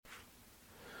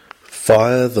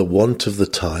Fire, the Want of the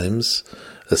Times,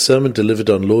 a sermon delivered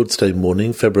on Lord's Day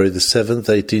morning, February the 7th,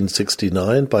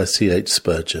 1869, by C.H.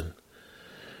 Spurgeon.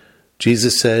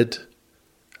 Jesus said,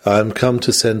 I am come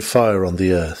to send fire on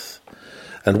the earth.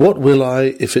 And what will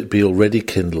I if it be already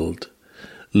kindled?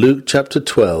 Luke chapter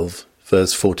 12,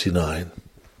 verse 49.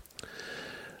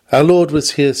 Our Lord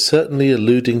was here certainly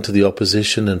alluding to the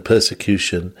opposition and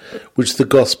persecution which the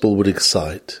gospel would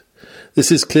excite. This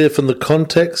is clear from the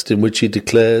context in which he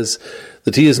declares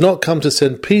that he has not come to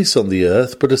send peace on the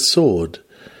earth but a sword,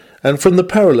 and from the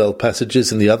parallel passages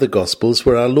in the other Gospels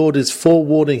where our Lord is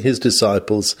forewarning his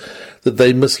disciples that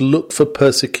they must look for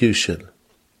persecution.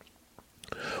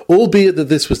 Albeit that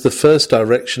this was the first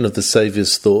direction of the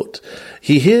Saviour's thought,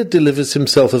 he here delivers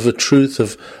himself of a truth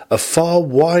of a far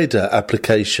wider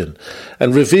application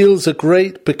and reveals a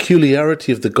great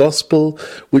peculiarity of the gospel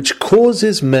which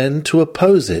causes men to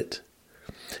oppose it.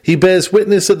 He bears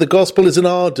witness that the gospel is an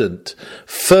ardent,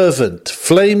 fervent,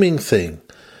 flaming thing,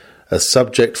 a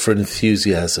subject for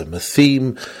enthusiasm, a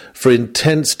theme for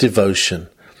intense devotion,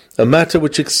 a matter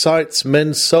which excites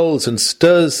men's souls and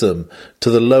stirs them to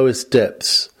the lowest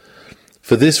depths.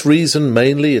 For this reason,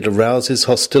 mainly, it arouses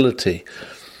hostility.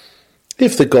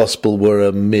 If the gospel were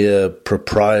a mere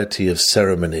propriety of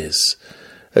ceremonies,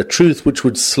 a truth which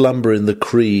would slumber in the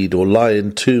creed or lie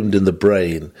entombed in the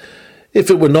brain, if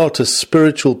it were not a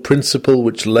spiritual principle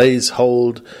which lays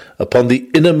hold upon the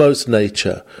innermost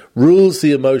nature, rules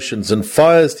the emotions and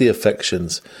fires the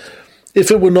affections,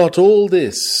 if it were not all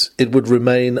this, it would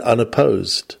remain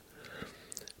unopposed.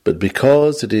 But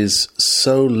because it is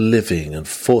so living and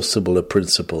forcible a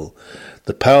principle,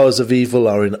 the powers of evil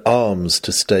are in arms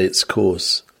to stay its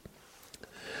course.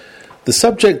 The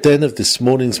subject then of this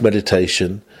morning's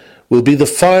meditation will be the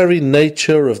fiery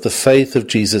nature of the faith of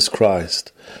Jesus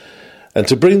Christ. And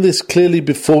to bring this clearly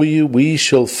before you, we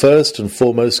shall first and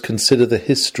foremost consider the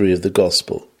history of the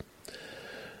gospel.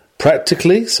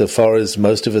 Practically, so far as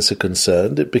most of us are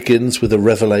concerned, it begins with a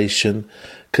revelation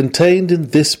contained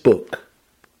in this book.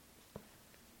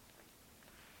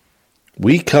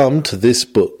 We come to this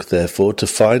book, therefore, to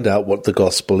find out what the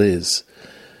gospel is.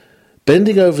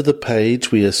 Bending over the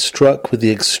page, we are struck with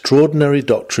the extraordinary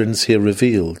doctrines here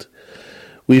revealed.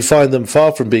 We find them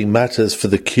far from being matters for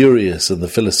the curious and the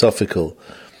philosophical,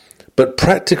 but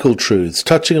practical truths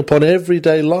touching upon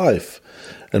everyday life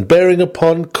and bearing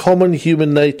upon common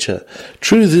human nature,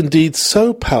 truths indeed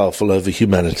so powerful over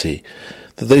humanity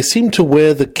that they seem to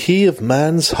wear the key of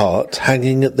man's heart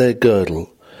hanging at their girdle.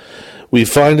 We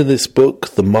find in this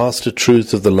book the master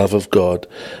truth of the love of God,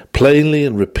 plainly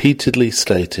and repeatedly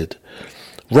stated.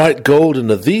 Right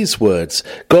golden are these words,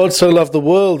 God so loved the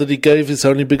world that he gave his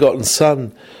only begotten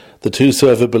Son, that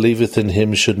whosoever believeth in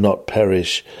him should not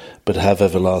perish, but have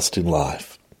everlasting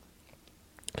life.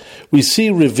 We see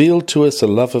revealed to us a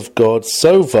love of God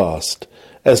so vast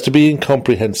as to be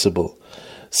incomprehensible,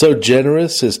 so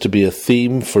generous as to be a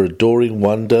theme for adoring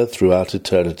wonder throughout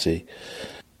eternity,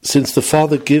 since the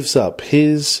Father gives up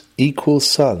his equal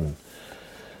Son,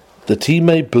 that he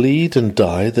may bleed and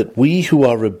die, that we who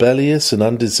are rebellious and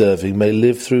undeserving may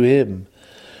live through him.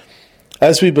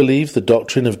 As we believe the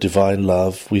doctrine of divine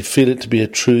love, we feel it to be a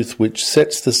truth which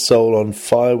sets the soul on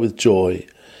fire with joy,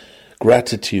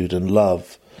 gratitude and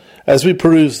love. As we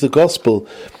peruse the gospel,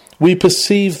 we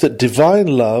perceive that divine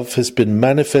love has been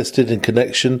manifested in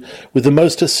connection with the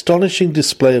most astonishing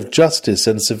display of justice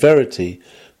and severity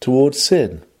towards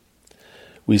sin.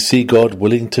 We see God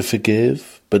willing to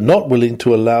forgive, but not willing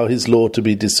to allow his law to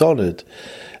be dishonoured,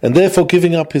 and therefore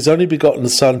giving up his only begotten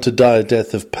Son to die a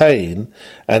death of pain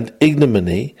and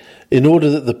ignominy, in order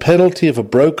that the penalty of a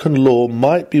broken law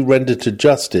might be rendered to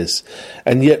justice,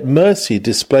 and yet mercy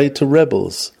displayed to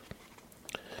rebels.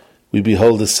 We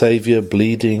behold the Saviour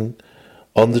bleeding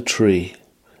on the tree,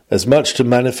 as much to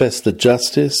manifest the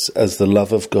justice as the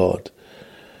love of God.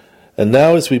 And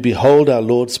now as we behold our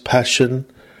Lord's passion,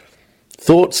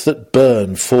 thoughts that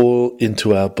burn fall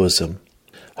into our bosom.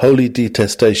 Holy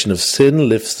detestation of sin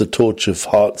lifts the torch of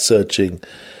heart-searching,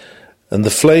 and the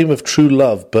flame of true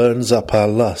love burns up our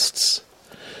lusts.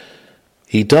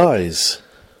 He dies.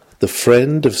 The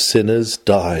friend of sinners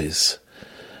dies,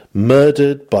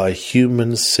 murdered by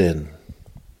human sin.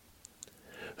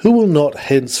 Who will not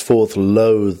henceforth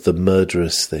loathe the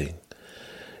murderous thing?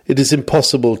 It is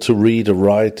impossible to read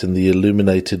aright in the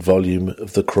illuminated volume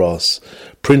of the cross,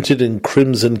 printed in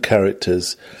crimson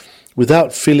characters,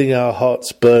 without feeling our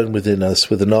hearts burn within us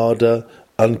with an ardour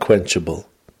unquenchable.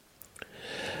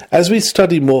 As we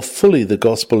study more fully the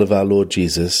gospel of our Lord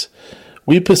Jesus,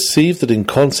 we perceive that in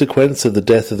consequence of the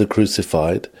death of the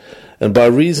crucified, and by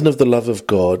reason of the love of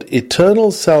God,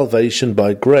 eternal salvation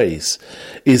by grace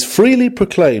is freely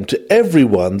proclaimed to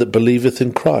everyone that believeth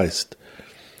in Christ.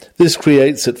 This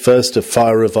creates at first a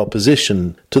fire of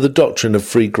opposition to the doctrine of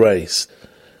free grace,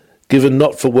 given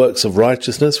not for works of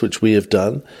righteousness which we have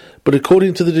done, but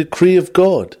according to the decree of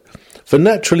God. For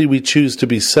naturally we choose to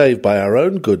be saved by our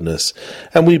own goodness,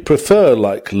 and we prefer,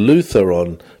 like Luther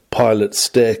on Pilate's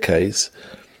staircase,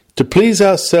 to please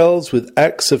ourselves with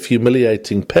acts of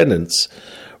humiliating penance,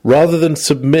 rather than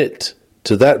submit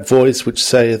to that voice which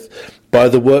saith, By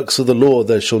the works of the law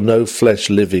there shall no flesh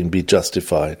living be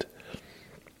justified.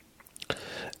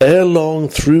 Ere long,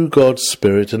 through God's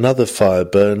Spirit, another fire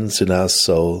burns in our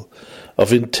soul,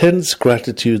 of intense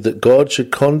gratitude that God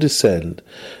should condescend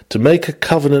to make a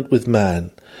covenant with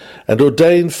man, and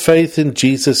ordain faith in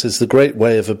Jesus as the great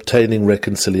way of obtaining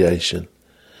reconciliation.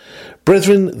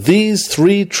 Brethren, these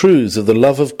three truths of the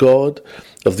love of God,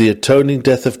 of the atoning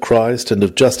death of Christ, and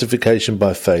of justification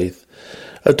by faith,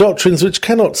 are doctrines which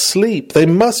cannot sleep. They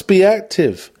must be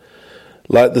active.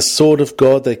 Like the sword of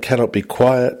God, they cannot be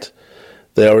quiet.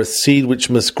 They are a seed which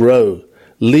must grow,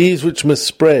 leaves which must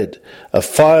spread, a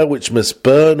fire which must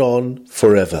burn on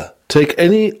forever. Take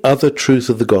any other truth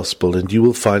of the gospel, and you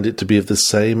will find it to be of the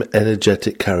same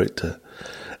energetic character,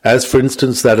 as for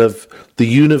instance that of the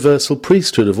universal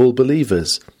priesthood of all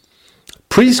believers.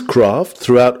 Priestcraft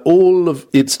throughout all of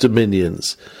its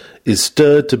dominions is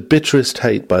stirred to bitterest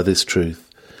hate by this truth.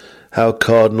 How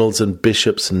cardinals and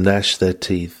bishops gnash their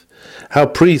teeth. How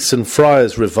priests and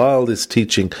friars revile this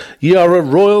teaching. Ye are a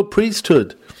royal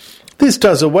priesthood. This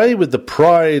does away with the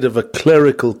pride of a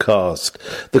clerical caste,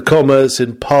 the commerce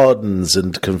in pardons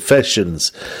and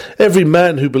confessions. Every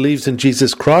man who believes in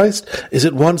Jesus Christ is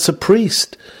at once a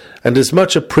priest, and as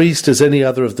much a priest as any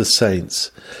other of the saints,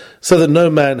 so that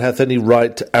no man hath any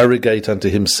right to arrogate unto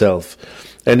himself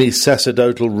any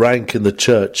sacerdotal rank in the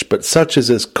church, but such as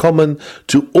is common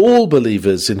to all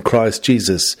believers in Christ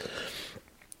Jesus.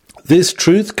 This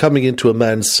truth coming into a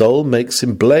man's soul makes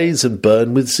him blaze and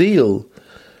burn with zeal.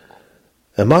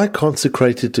 Am I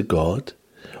consecrated to God,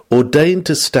 ordained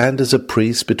to stand as a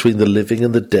priest between the living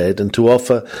and the dead, and to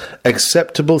offer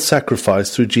acceptable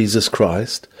sacrifice through Jesus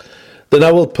Christ? Then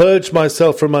I will purge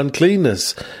myself from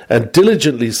uncleanness, and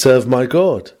diligently serve my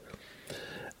God.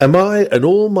 Am I and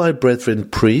all my brethren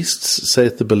priests,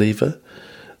 saith the believer?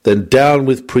 Then down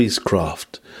with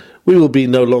priestcraft. We will be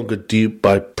no longer duped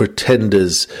by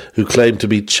pretenders who claim to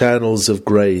be channels of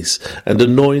grace and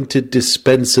anointed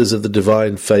dispensers of the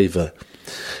divine favour.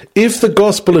 If the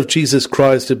gospel of Jesus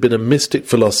Christ had been a mystic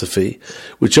philosophy,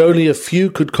 which only a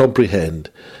few could comprehend,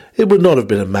 it would not have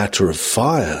been a matter of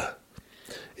fire.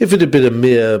 If it had been a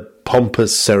mere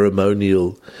pompous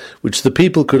ceremonial, which the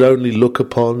people could only look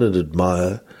upon and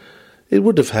admire, it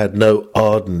would have had no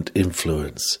ardent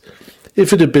influence.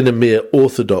 If it had been a mere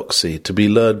orthodoxy, to be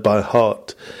learned by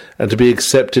heart, and to be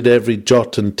accepted every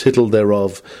jot and tittle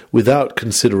thereof without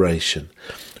consideration,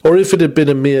 or if it had been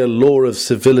a mere law of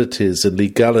civilities and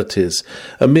legalities,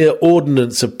 a mere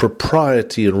ordinance of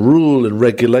propriety and rule and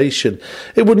regulation,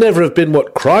 it would never have been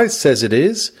what Christ says it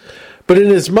is. But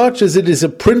inasmuch as it is a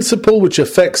principle which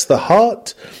affects the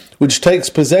heart, which takes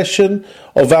possession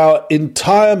of our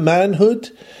entire manhood,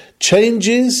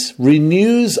 changes,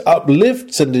 renews,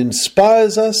 uplifts, and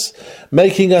inspires us,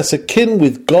 making us akin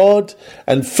with God,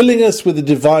 and filling us with the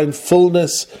divine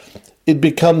fullness, it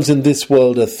becomes in this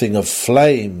world a thing of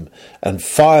flame and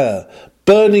fire,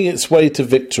 burning its way to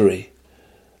victory.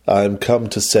 I am come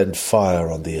to send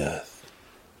fire on the earth.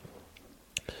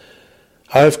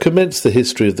 I have commenced the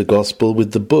history of the gospel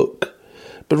with the book,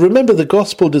 but remember the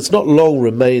gospel does not long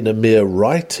remain a mere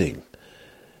writing.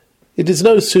 It is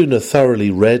no sooner thoroughly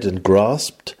read and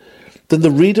grasped than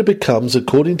the reader becomes,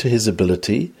 according to his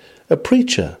ability, a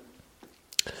preacher.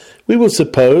 We will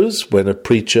suppose, when a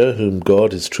preacher, whom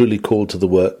God has truly called to the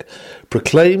work,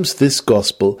 proclaims this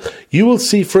gospel, you will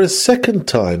see for a second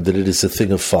time that it is a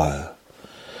thing of fire.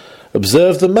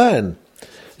 Observe the man.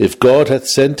 If God hath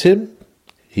sent him,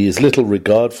 he is little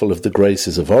regardful of the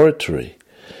graces of oratory.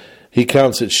 He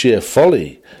counts it sheer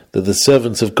folly that the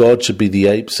servants of God should be the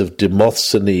apes of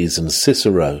Demosthenes and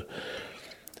Cicero.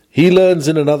 He learns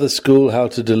in another school how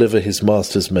to deliver his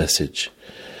master's message.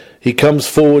 He comes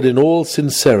forward in all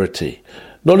sincerity,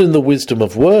 not in the wisdom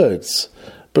of words,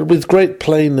 but with great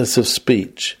plainness of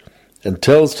speech, and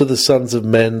tells to the sons of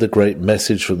men the great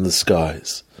message from the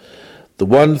skies. The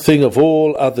one thing of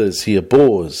all others he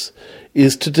abhors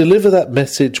is to deliver that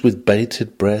message with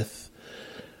bated breath,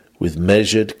 with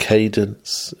measured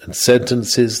cadence, and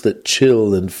sentences that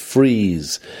chill and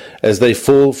freeze as they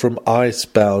fall from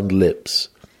ice-bound lips.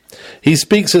 He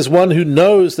speaks as one who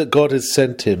knows that God has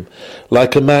sent him,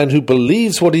 like a man who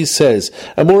believes what he says,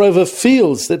 and moreover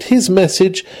feels that his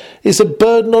message is a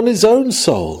burden on his own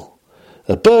soul,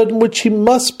 a burden which he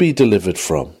must be delivered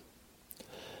from.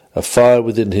 A fire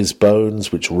within his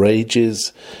bones which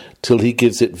rages till he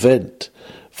gives it vent,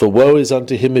 for woe is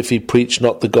unto him if he preach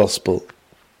not the gospel.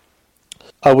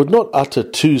 I would not utter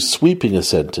too sweeping a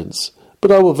sentence,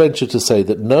 but I will venture to say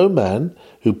that no man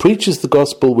who preaches the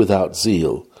gospel without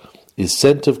zeal is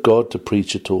sent of God to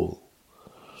preach at all.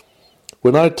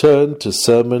 When I turn to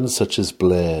sermons such as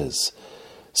Blair's,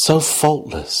 so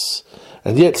faultless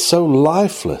and yet so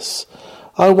lifeless,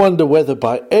 I wonder whether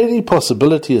by any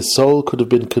possibility a soul could have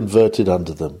been converted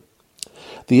under them.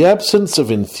 The absence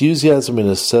of enthusiasm in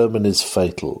a sermon is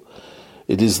fatal.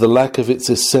 It is the lack of its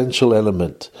essential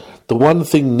element, the one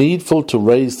thing needful to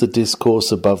raise the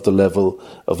discourse above the level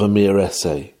of a mere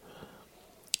essay.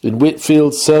 In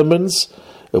Whitfield's sermons,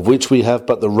 of which we have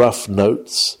but the rough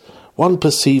notes, one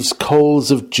perceives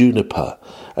coals of juniper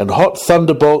and hot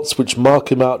thunderbolts which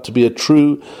mark him out to be a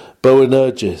true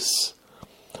Boanerges.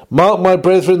 Mark, my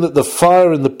brethren, that the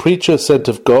fire in the preacher sent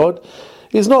of God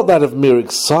is not that of mere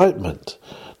excitement,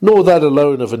 nor that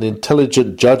alone of an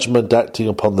intelligent judgment acting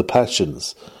upon the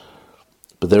passions,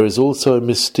 but there is also a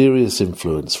mysterious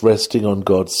influence resting on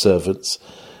God's servants,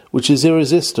 which is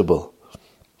irresistible.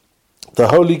 The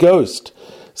Holy Ghost,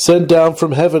 sent down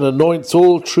from heaven, anoints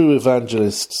all true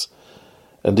evangelists,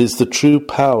 and is the true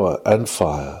power and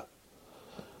fire.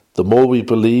 The more we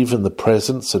believe in the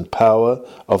presence and power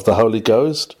of the Holy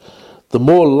Ghost, the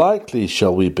more likely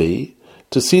shall we be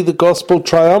to see the gospel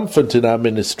triumphant in our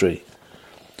ministry.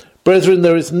 Brethren,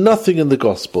 there is nothing in the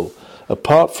gospel,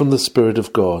 apart from the Spirit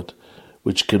of God,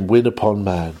 which can win upon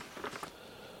man.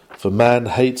 For man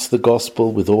hates the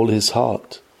gospel with all his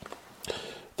heart.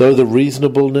 Though the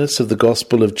reasonableness of the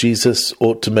gospel of Jesus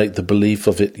ought to make the belief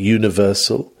of it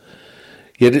universal,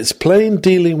 yet its plain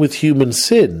dealing with human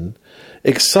sin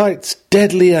excites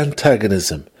deadly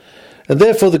antagonism, and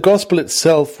therefore the gospel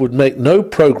itself would make no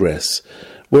progress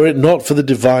were it not for the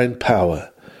divine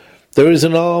power. There is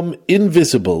an arm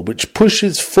invisible which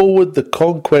pushes forward the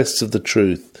conquests of the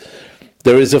truth.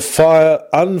 There is a fire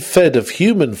unfed of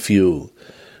human fuel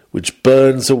which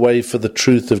burns a way for the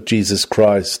truth of Jesus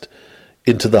Christ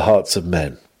into the hearts of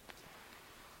men.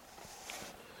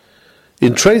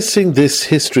 In tracing this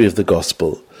history of the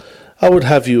gospel, I would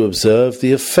have you observe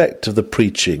the effect of the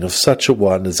preaching of such a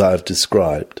one as I have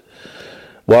described.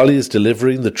 While he is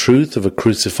delivering the truth of a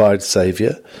crucified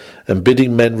Saviour, and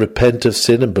bidding men repent of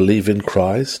sin and believe in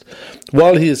Christ,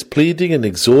 while he is pleading and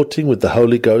exhorting with the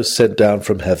Holy Ghost sent down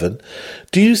from heaven,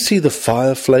 do you see the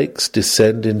fire flakes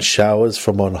descend in showers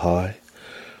from on high?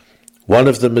 One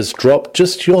of them has dropped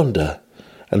just yonder,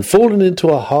 and fallen into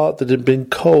a heart that had been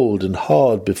cold and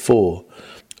hard before.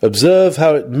 Observe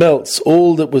how it melts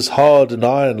all that was hard and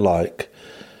iron-like,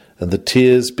 and the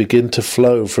tears begin to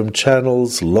flow from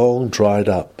channels long dried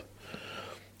up.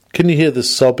 Can you hear the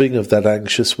sobbing of that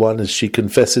anxious one as she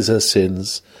confesses her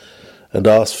sins and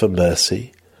asks for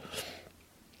mercy?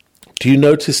 Do you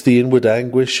notice the inward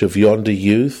anguish of yonder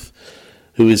youth,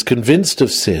 who is convinced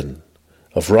of sin,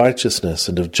 of righteousness,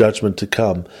 and of judgment to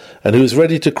come, and who is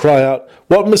ready to cry out,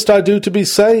 "What must I do to be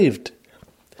saved?"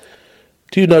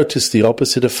 Do you notice the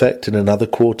opposite effect in another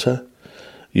quarter?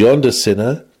 Yonder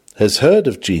sinner has heard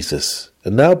of Jesus,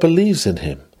 and now believes in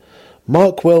him.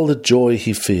 Mark well the joy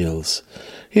he feels.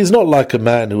 He is not like a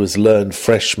man who has learned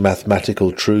fresh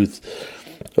mathematical truth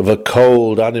of a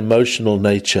cold, unemotional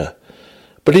nature,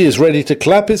 but he is ready to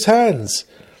clap his hands.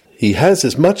 He has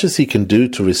as much as he can do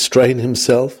to restrain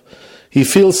himself. He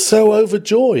feels so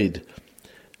overjoyed.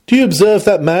 Do you observe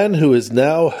that man who has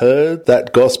now heard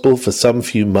that gospel for some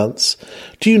few months?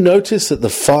 Do you notice that the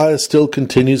fire still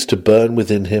continues to burn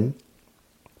within him?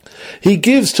 He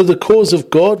gives to the cause of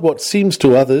God what seems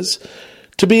to others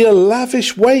to be a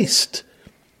lavish waste.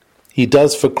 He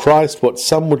does for Christ what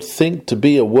some would think to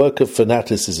be a work of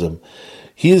fanaticism.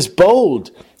 He is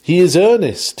bold, he is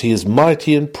earnest, he is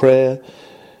mighty in prayer.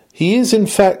 He is, in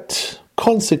fact,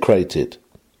 consecrated,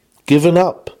 given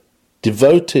up,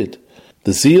 devoted.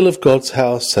 The zeal of God's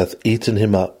house hath eaten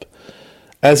him up,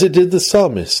 as it did the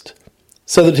psalmist,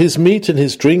 so that his meat and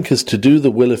his drink is to do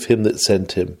the will of him that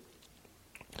sent him.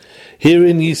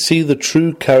 Herein ye see the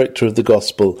true character of the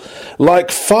gospel.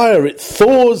 Like fire it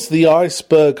thaws the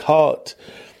iceberg heart.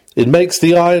 It makes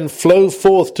the iron flow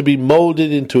forth to be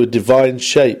moulded into a divine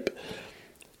shape.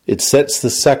 It sets the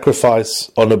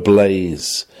sacrifice on a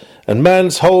blaze, and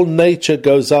man's whole nature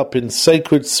goes up in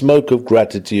sacred smoke of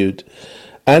gratitude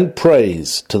and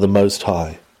praise to the Most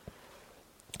High.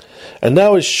 And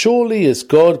now, as surely as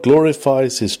God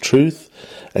glorifies his truth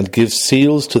and gives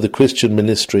seals to the Christian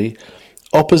ministry,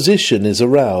 opposition is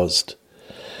aroused.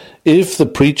 If the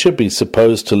preacher be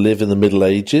supposed to live in the Middle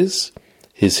Ages,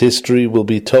 his history will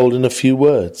be told in a few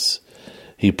words.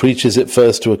 He preaches it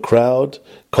first to a crowd,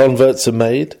 converts are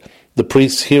made, the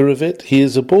priests hear of it, he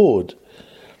is abhorred.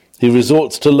 He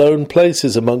resorts to lone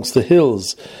places amongst the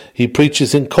hills. He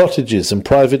preaches in cottages and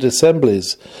private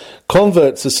assemblies.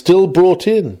 Converts are still brought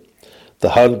in. The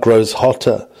hunt grows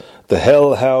hotter. The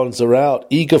hellhounds are out,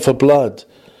 eager for blood.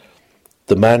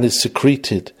 The man is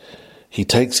secreted. He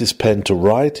takes his pen to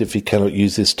write if he cannot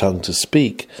use his tongue to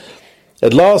speak.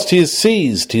 At last he is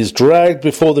seized. He is dragged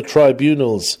before the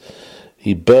tribunals.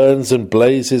 He burns and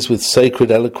blazes with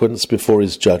sacred eloquence before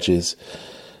his judges.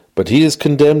 But he is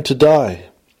condemned to die.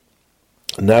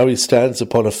 Now he stands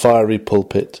upon a fiery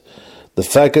pulpit, the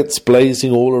faggots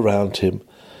blazing all around him,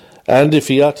 and if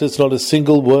he utters not a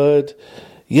single word,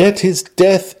 yet his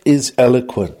death is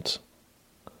eloquent.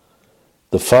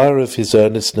 The fire of his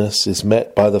earnestness is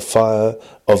met by the fire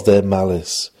of their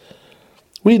malice.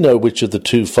 We know which of the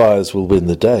two fires will win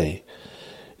the day.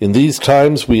 In these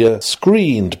times we are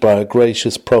screened by a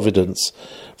gracious providence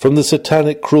from the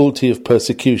satanic cruelty of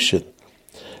persecution.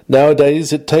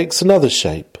 Nowadays it takes another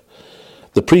shape.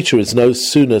 The preacher is no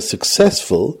sooner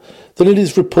successful than it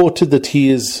is reported that he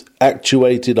is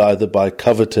actuated either by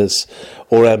covetous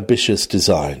or ambitious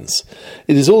designs.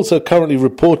 It is also currently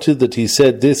reported that he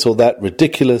said this or that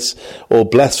ridiculous or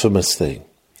blasphemous thing.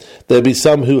 There be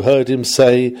some who heard him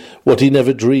say what he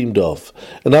never dreamed of,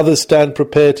 and others stand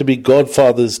prepared to be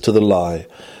godfathers to the lie,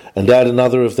 and add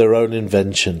another of their own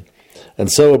invention.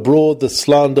 And so abroad the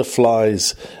slander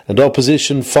flies, and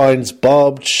opposition finds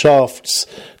barbed shafts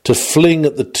to fling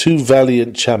at the too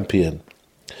valiant champion.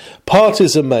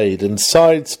 Parties are made, and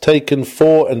sides taken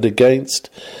for and against,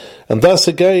 and thus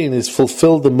again is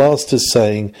fulfilled the Master's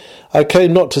saying, I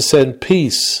came not to send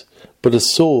peace, but a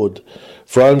sword,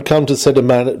 for I am come to set a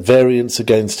man at variance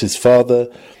against his father,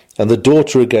 and the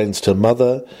daughter against her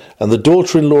mother, and the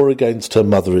daughter-in-law against her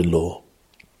mother-in-law.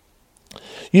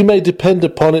 You may depend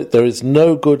upon it, there is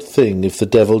no good thing if the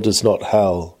devil does not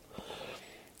howl.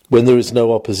 When there is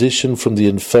no opposition from the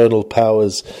infernal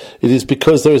powers, it is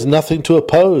because there is nothing to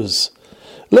oppose.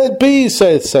 Let be,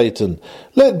 saith Satan,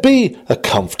 let be a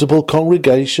comfortable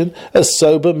congregation, a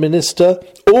sober minister,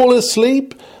 all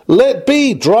asleep. Let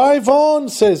be, drive on,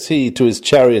 says he to his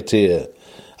charioteer.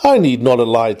 I need not a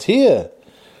light here.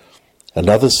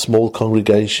 Another small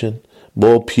congregation,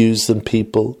 more pews than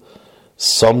people,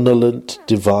 somnolent,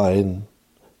 divine.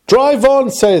 Drive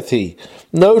on, saith he,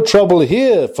 no trouble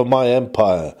here for my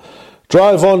empire.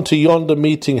 Drive on to yonder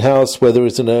meeting house where there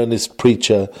is an earnest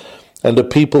preacher and a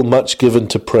people much given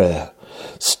to prayer.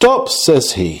 Stop,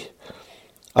 says he.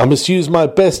 I must use my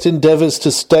best endeavours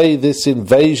to stay this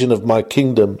invasion of my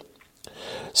kingdom.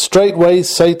 Straightway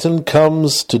Satan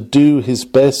comes to do his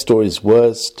best or his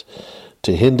worst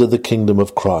to hinder the kingdom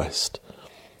of Christ.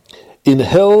 In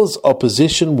hell's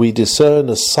opposition we discern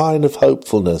a sign of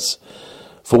hopefulness,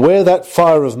 for where that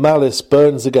fire of malice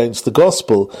burns against the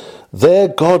gospel, there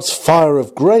God's fire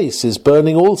of grace is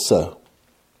burning also.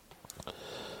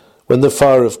 When the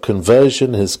fire of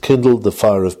conversion has kindled the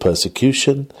fire of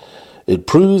persecution, it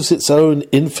proves its own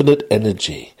infinite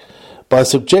energy by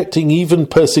subjecting even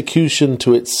persecution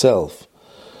to itself.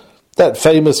 That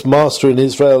famous master in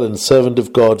Israel and servant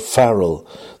of God, Farel,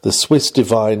 the Swiss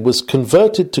divine, was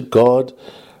converted to God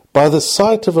by the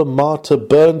sight of a martyr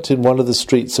burnt in one of the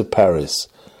streets of Paris.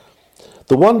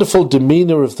 The wonderful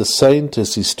demeanour of the saint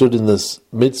as he stood in the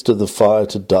midst of the fire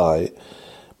to die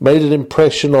made an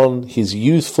impression on his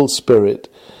youthful spirit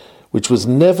which was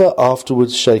never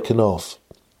afterwards shaken off.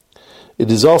 It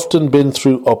has often been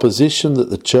through opposition that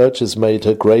the Church has made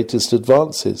her greatest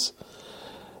advances.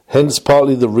 Hence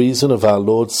partly the reason of our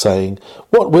Lord saying,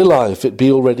 What will I if it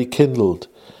be already kindled?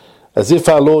 As if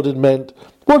our Lord had meant,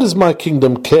 What does my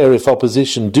kingdom care if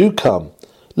opposition do come?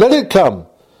 Let it come!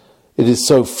 It is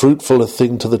so fruitful a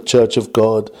thing to the Church of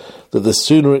God that the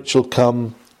sooner it shall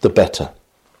come, the better.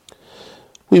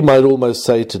 We might almost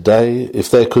say today,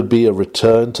 if there could be a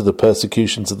return to the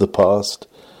persecutions of the past,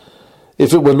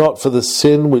 if it were not for the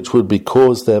sin which would be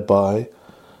caused thereby,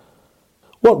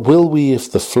 what will we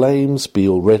if the flames be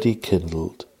already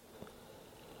kindled?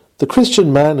 The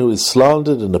Christian man who is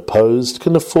slandered and opposed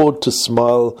can afford to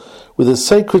smile with a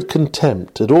sacred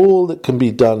contempt at all that can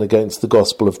be done against the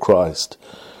gospel of Christ.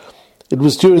 It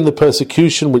was during the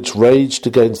persecution which raged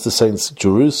against the saints of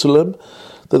Jerusalem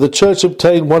that the Church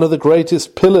obtained one of the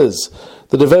greatest pillars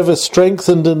that have ever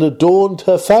strengthened and adorned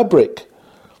her fabric.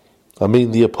 I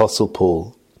mean the Apostle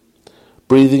Paul.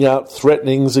 breathing out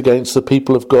threatenings against the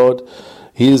people of God.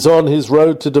 He is on his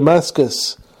road to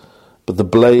Damascus, but the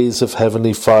blaze of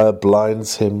heavenly fire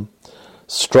blinds him,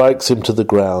 strikes him to the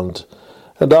ground,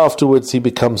 and afterwards he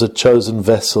becomes a chosen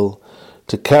vessel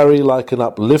to carry like an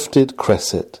uplifted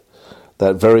cresset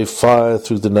that very fire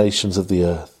through the nations of the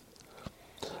earth.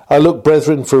 I look,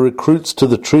 brethren, for recruits to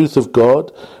the truth of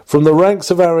God from the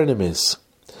ranks of our enemies.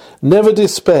 Never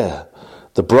despair.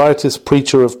 The brightest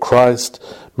preacher of Christ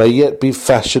may yet be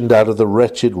fashioned out of the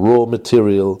wretched raw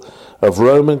material of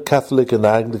Roman Catholic and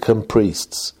Anglican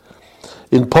priests.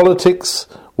 In politics,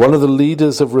 one of the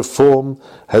leaders of reform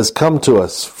has come to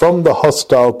us from the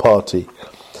hostile party,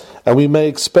 and we may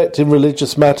expect in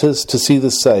religious matters to see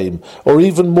the same, or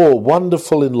even more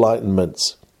wonderful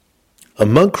enlightenments. A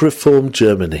monk reformed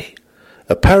Germany.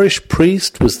 A parish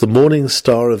priest was the morning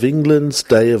star of England's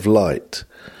day of light.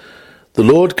 The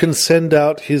Lord can send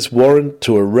out his warrant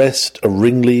to arrest a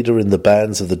ringleader in the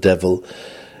bands of the devil,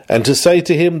 and to say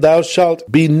to him, "Thou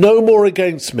shalt be no more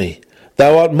against me,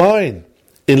 thou art mine.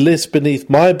 Enlist beneath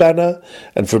my banner,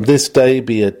 and from this day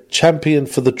be a champion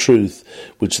for the truth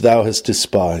which thou hast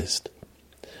despised."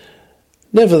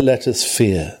 Never let us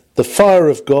fear. The fire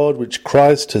of God which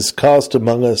Christ has cast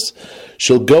among us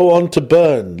shall go on to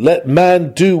burn. Let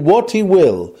man do what he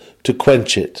will to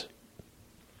quench it.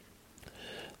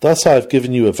 Thus I have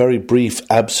given you a very brief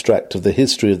abstract of the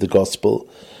history of the gospel,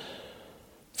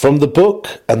 from the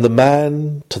book and the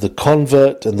man to the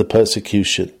convert and the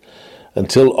persecution,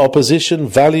 until opposition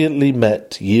valiantly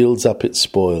met yields up its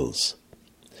spoils.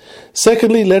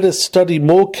 Secondly, let us study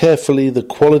more carefully the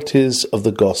qualities of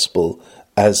the gospel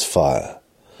as fire.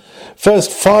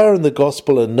 First, fire and the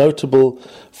gospel are notable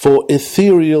for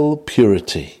ethereal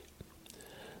purity.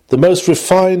 The most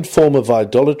refined form of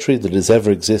idolatry that has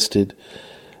ever existed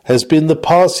has been the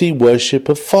Parsi worship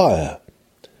of fire.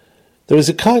 There is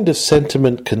a kind of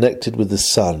sentiment connected with the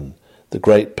sun, the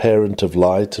great parent of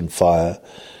light and fire,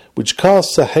 which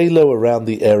casts a halo around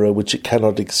the error which it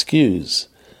cannot excuse.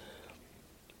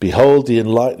 Behold the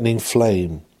enlightening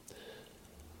flame,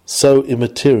 so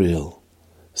immaterial,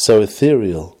 so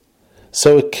ethereal,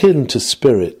 so akin to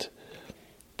spirit.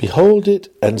 Behold it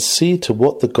and see to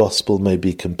what the gospel may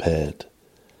be compared.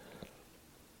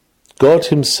 God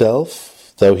himself,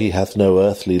 though he hath no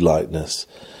earthly likeness,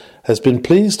 has been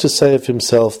pleased to say of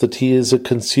himself that he is a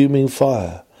consuming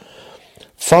fire.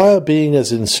 Fire being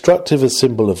as instructive a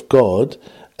symbol of God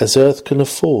as earth can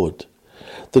afford.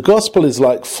 The gospel is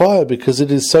like fire because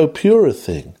it is so pure a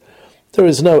thing. There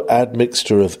is no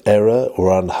admixture of error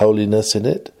or unholiness in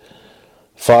it.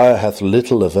 Fire hath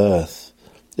little of earth.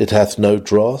 It hath no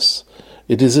dross.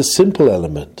 It is a simple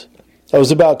element. I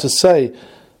was about to say,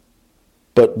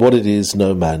 but what it is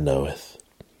no man knoweth.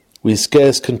 We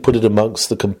scarce can put it amongst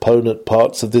the component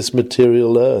parts of this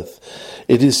material earth.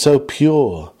 It is so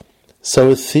pure, so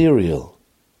ethereal.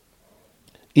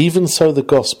 Even so the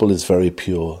gospel is very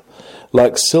pure,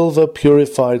 like silver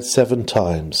purified 7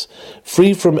 times,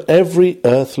 free from every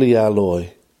earthly alloy.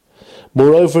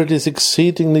 Moreover, it is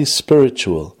exceedingly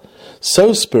spiritual,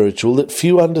 so spiritual that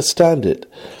few understand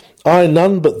it, ay,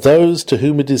 none but those to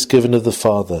whom it is given of the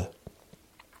Father.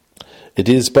 It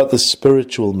is but the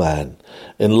spiritual man,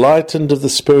 enlightened of the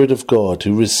Spirit of God,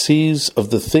 who receives of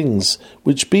the things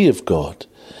which be of God.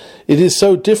 It is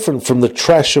so different from the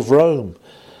trash of Rome.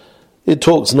 It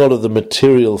talks not of the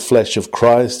material flesh of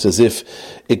Christ as if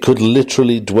it could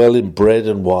literally dwell in bread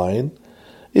and wine.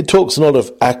 It talks not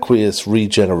of aqueous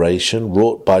regeneration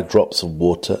wrought by drops of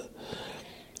water.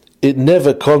 It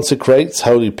never consecrates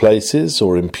holy places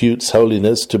or imputes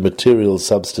holiness to material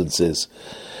substances.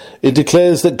 It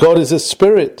declares that God is a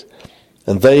spirit,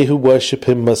 and they who worship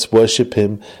him must worship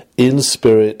him in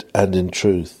spirit and in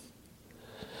truth.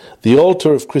 The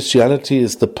altar of Christianity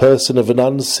is the person of an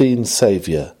unseen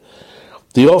Saviour.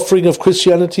 The offering of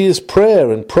Christianity is prayer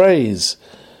and praise.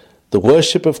 The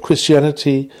worship of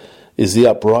Christianity is the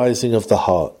uprising of the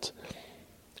heart.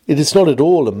 It is not at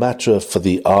all a matter for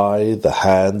the eye, the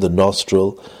hand, the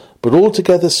nostril, but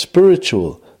altogether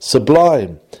spiritual,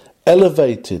 sublime,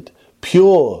 elevated,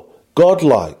 pure,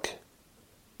 godlike.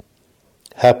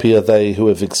 Happy are they who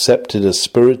have accepted a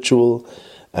spiritual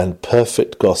and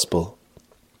perfect gospel.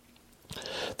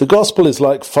 The gospel is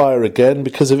like fire again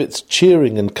because of its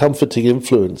cheering and comforting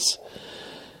influence.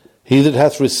 He that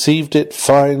hath received it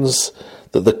finds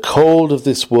that the cold of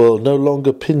this world no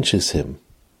longer pinches him.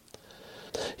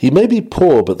 He may be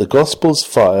poor, but the gospel's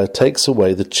fire takes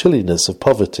away the chilliness of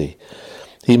poverty.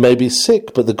 He may be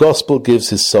sick, but the gospel gives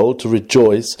his soul to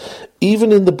rejoice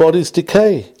even in the body's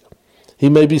decay. He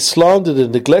may be slandered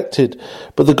and neglected,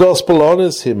 but the gospel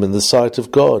honours him in the sight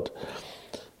of God.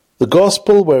 The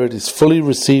gospel, where it is fully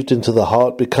received into the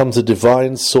heart, becomes a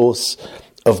divine source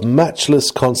of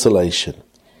matchless consolation.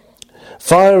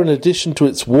 Fire, in addition to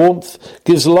its warmth,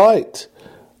 gives light.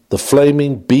 The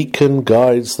flaming beacon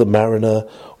guides the mariner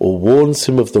or warns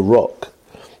him of the rock.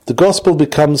 The gospel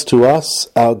becomes to us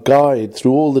our guide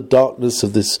through all the darkness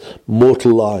of this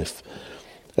mortal life.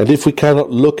 And if we cannot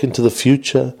look into the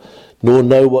future, nor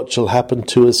know what shall happen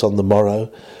to us on the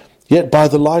morrow, yet by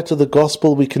the light of the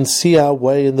gospel we can see our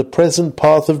way in the present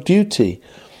path of duty.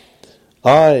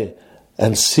 Aye,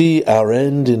 and see our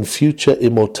end in future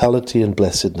immortality and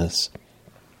blessedness.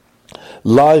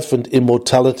 Life and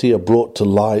immortality are brought to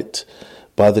light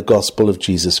by the gospel of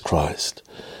Jesus Christ.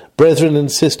 Brethren and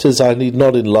sisters, I need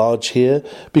not enlarge here,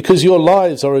 because your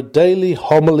lives are a daily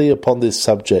homily upon this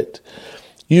subject.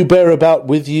 You bear about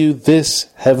with you this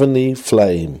heavenly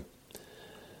flame.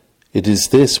 It is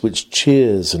this which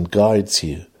cheers and guides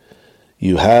you.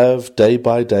 You have, day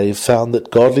by day, found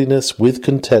that godliness with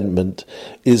contentment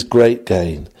is great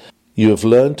gain. You have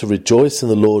learned to rejoice in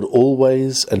the Lord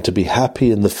always, and to be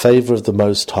happy in the favour of the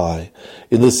Most High,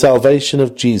 in the salvation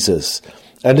of Jesus,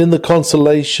 and in the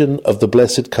consolation of the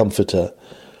blessed Comforter.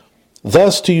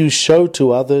 Thus do you show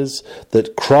to others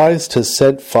that Christ has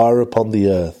sent fire upon the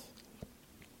earth.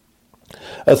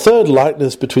 A third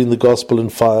likeness between the gospel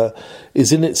and fire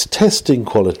is in its testing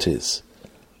qualities.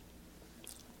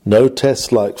 No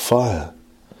test like fire.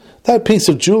 That piece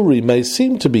of jewellery may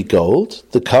seem to be gold.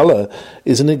 The colour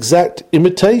is an exact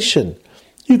imitation.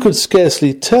 You could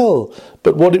scarcely tell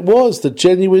but what it was, the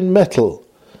genuine metal.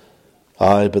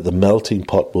 Aye, but the melting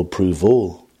pot will prove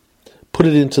all. Put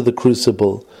it into the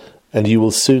crucible, and you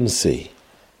will soon see.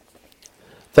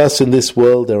 Thus in this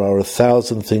world there are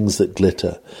 1,000 things that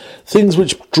glitter, things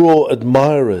which draw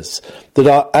admirers, that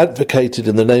are advocated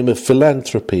in the name of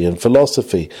philanthropy and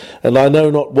philosophy, and I know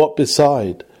not what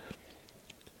beside.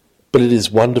 But it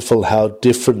is wonderful how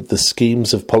different the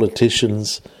schemes of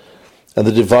politicians and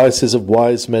the devices of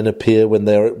wise men appear when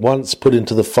they are at once put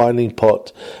into the fining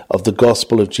pot of the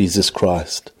gospel of Jesus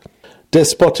Christ.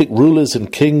 Despotic rulers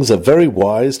and kings are very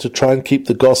wise to try and keep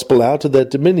the gospel out of their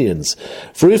dominions,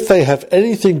 for if they have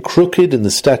anything crooked in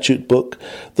the statute book,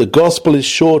 the gospel is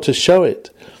sure to show it.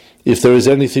 If there is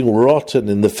anything rotten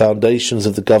in the foundations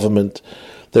of the government,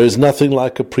 there is nothing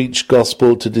like a preached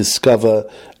gospel to discover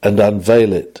and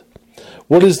unveil it.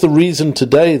 What is the reason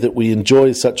today that we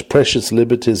enjoy such precious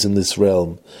liberties in this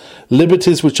realm?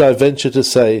 Liberties which I venture to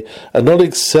say are not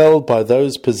excelled by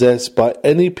those possessed by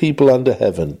any people under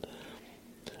heaven.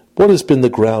 What has been the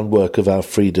groundwork of our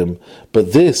freedom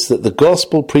but this, that the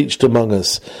gospel preached among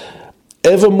us,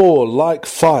 evermore like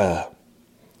fire,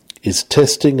 is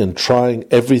testing and trying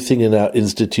everything in our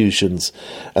institutions,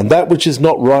 and that which is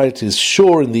not right is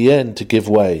sure in the end to give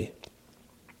way.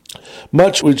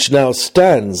 Much which now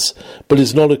stands, but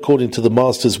is not according to the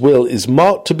Master's will, is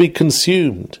marked to be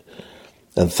consumed.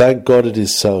 And thank God it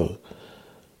is so,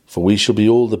 for we shall be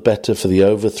all the better for the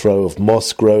overthrow of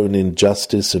moss-grown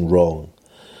injustice and wrong.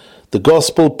 The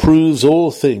gospel proves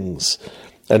all things,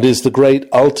 and is the great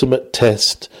ultimate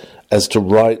test as to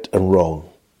right and wrong.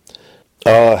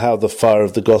 Ah, how the fire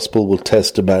of the gospel will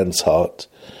test a man's heart.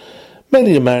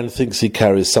 Many a man thinks he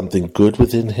carries something good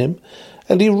within him,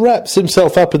 and he wraps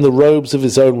himself up in the robes of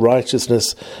his own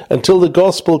righteousness until the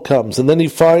gospel comes, and then he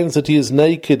finds that he is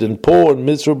naked and poor and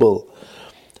miserable.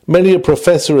 Many a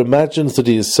professor imagines that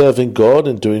he is serving God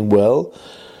and doing well,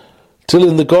 till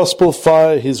in the gospel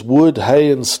fire his wood, hay,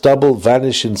 and stubble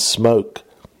vanish in smoke.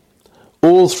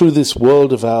 All through this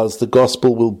world of ours the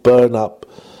gospel will burn up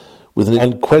with an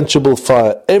unquenchable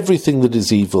fire everything that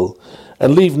is evil,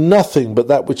 and leave nothing but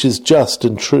that which is just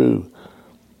and true.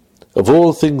 Of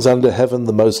all things under heaven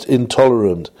the most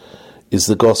intolerant is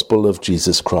the gospel of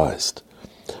Jesus Christ.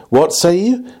 What say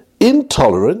you?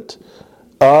 Intolerant?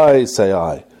 Aye, say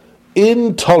I,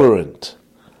 intolerant.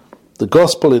 The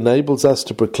gospel enables us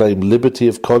to proclaim liberty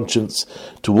of conscience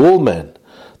to all men.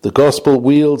 The gospel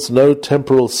wields no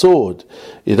temporal sword.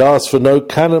 It asks for no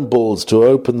cannonballs to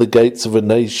open the gates of a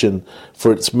nation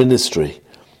for its ministry.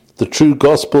 The true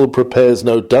gospel prepares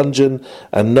no dungeon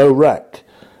and no rack.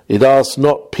 It asks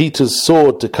not Peter's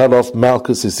sword to cut off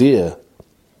Malchus's ear.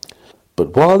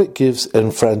 But while it gives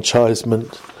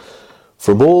enfranchisement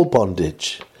from all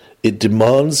bondage, it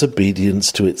demands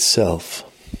obedience to itself.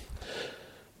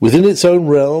 Within its own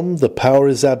realm, the power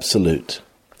is absolute.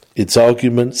 Its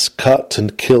arguments cut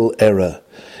and kill error.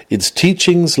 Its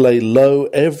teachings lay low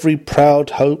every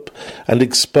proud hope and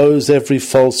expose every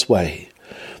false way.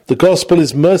 The gospel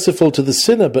is merciful to the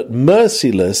sinner, but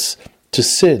merciless to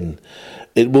sin.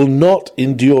 It will not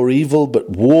endure evil,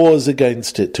 but wars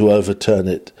against it to overturn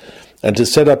it. and to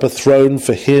set up a throne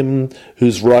for him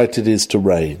whose right it is to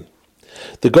reign.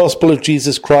 The gospel of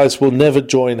Jesus Christ will never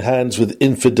join hands with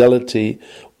infidelity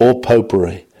or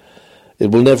popery.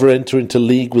 It will never enter into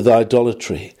league with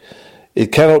idolatry.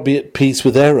 It cannot be at peace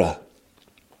with error.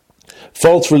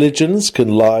 False religions can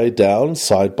lie down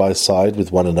side by side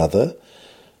with one another,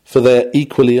 for they are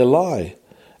equally a lie,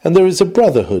 and there is a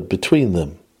brotherhood between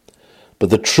them.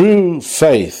 But the true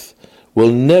faith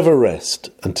will never rest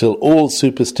until all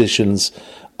superstitions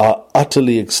are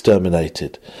utterly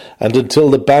exterminated, and until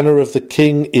the banner of the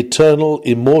King, eternal,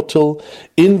 immortal,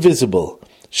 invisible,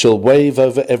 shall wave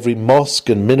over every mosque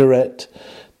and minaret,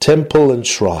 temple and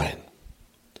shrine.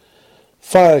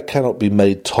 Fire cannot be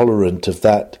made tolerant of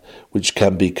that which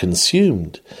can be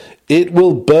consumed. It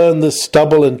will burn the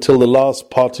stubble until the last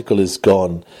particle is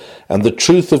gone, and the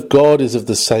truth of God is of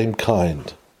the same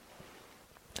kind.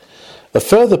 A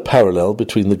further parallel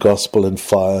between the gospel and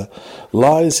fire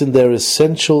lies in their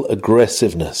essential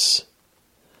aggressiveness.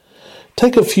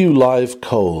 Take a few live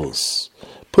coals,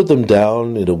 put them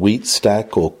down in a wheat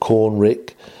stack or corn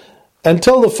rick, and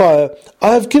tell the fire,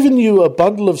 "I have given you a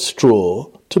bundle of straw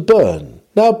to burn.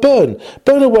 Now burn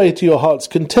away to your heart's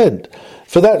content,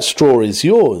 for that straw is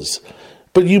yours,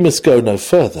 but you must go no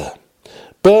further.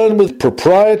 Burn with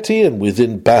propriety and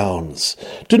within bounds.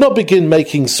 Do not begin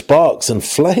making sparks and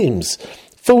flames,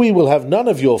 for we will have none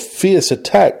of your fierce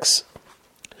attacks."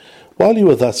 While you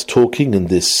are thus talking in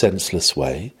this senseless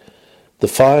way, the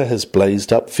fire has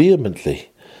blazed up vehemently,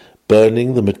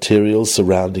 burning the materials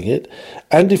surrounding it,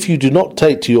 and if you do not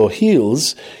take to your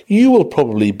heels, you will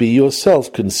probably be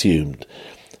yourself consumed.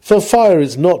 For fire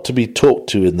is not to be talked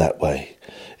to in that way.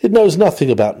 It knows nothing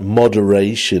about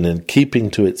moderation and keeping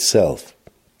to itself.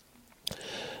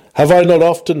 Have I not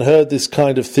often heard this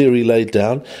kind of theory laid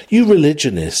down? You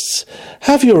religionists,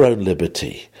 have your own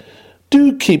liberty.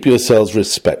 Do keep yourselves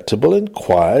respectable and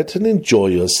quiet and enjoy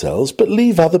yourselves, but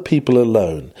leave other people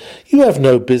alone. You have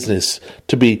no business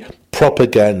to be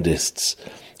propagandists,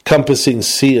 compassing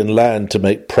sea and land to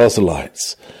make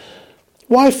proselytes.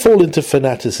 Why fall into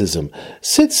fanaticism?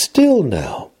 Sit still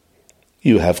now.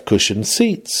 You have cushioned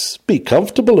seats. Be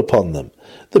comfortable upon them.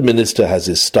 The minister has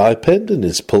his stipend and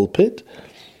his pulpit.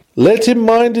 Let him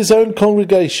mind his own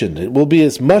congregation. It will be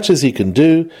as much as he can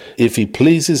do if he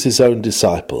pleases his own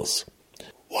disciples.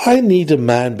 Why need a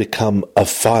man become a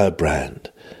firebrand,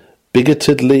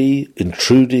 bigotedly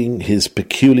intruding his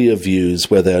peculiar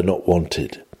views where they are not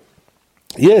wanted?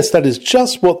 Yes, that is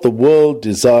just what the world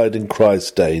desired in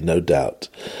Christ's day, no doubt.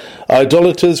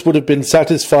 Idolaters would have been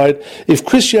satisfied if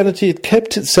Christianity had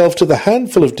kept itself to the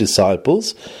handful of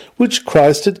disciples which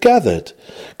Christ had gathered.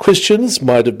 Christians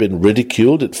might have been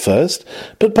ridiculed at first,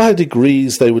 but by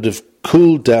degrees they would have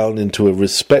cooled down into a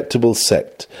respectable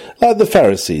sect, like the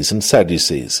Pharisees and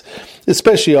Sadducees,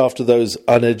 especially after those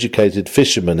uneducated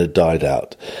fishermen had died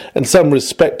out, and some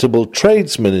respectable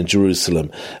tradesmen in Jerusalem,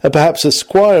 and perhaps a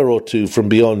squire or two from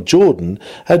beyond Jordan,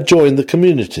 had joined the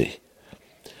community.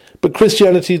 But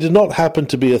Christianity did not happen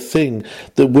to be a thing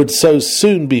that would so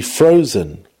soon be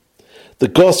frozen. The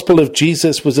gospel of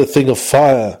Jesus was a thing of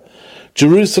fire.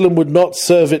 Jerusalem would not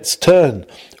serve its turn.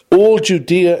 All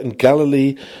Judea and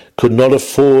Galilee could not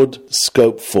afford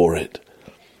scope for it.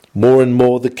 More and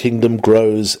more the kingdom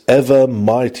grows, ever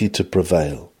mighty to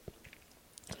prevail.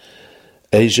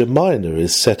 Asia Minor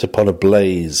is set upon a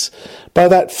blaze by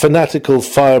that fanatical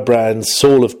firebrand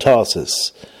Saul of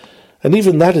Tarsus, and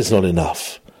even that is not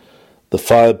enough. The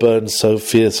fire burns so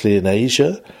fiercely in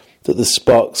Asia that the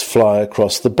sparks fly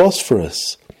across the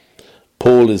Bosphorus.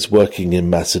 Paul is working in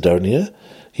Macedonia.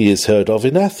 He is heard of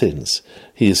in Athens.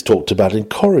 He is talked about in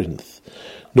Corinth.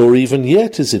 Nor even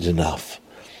yet is it enough.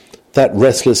 That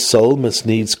restless soul must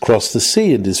needs cross the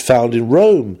sea and is found in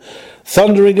Rome,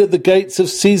 thundering at the gates of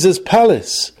Caesar's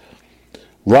palace.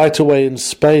 Right away in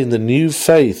Spain the new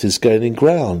faith is gaining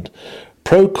ground.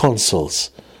 Proconsuls,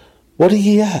 what are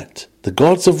ye at? The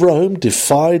gods of Rome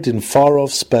defied in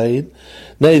far-off Spain?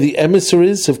 Nay, the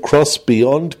emissaries have crossed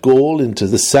beyond Gaul into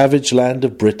the savage land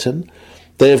of Britain.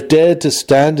 They have dared to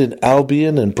stand in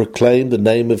Albion and proclaim the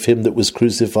name of him that was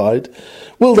crucified.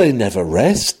 Will they never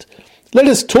rest? Let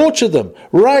us torture them,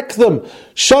 rack them,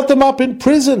 shut them up in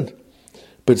prison.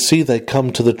 But see, they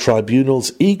come to the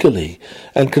tribunals eagerly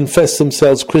and confess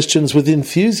themselves Christians with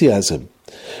enthusiasm.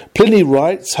 Pliny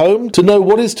writes home to know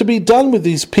what is to be done with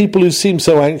these people who seem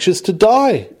so anxious to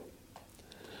die.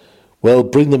 Well,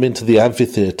 bring them into the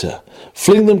amphitheatre,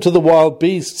 fling them to the wild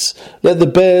beasts, let the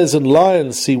bears and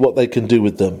lions see what they can do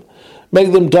with them.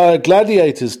 Make them die a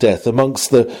gladiator's death amongst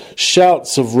the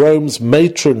shouts of Rome's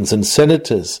matrons and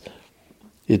senators.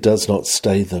 It does not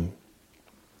stay them.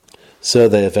 So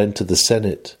they have entered the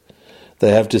Senate.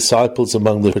 They have disciples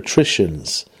among the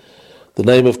patricians. The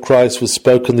name of Christ was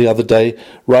spoken the other day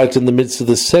right in the midst of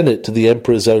the Senate to the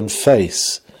emperor's own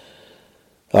face.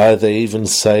 Aye, they even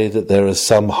say that there are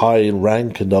some high in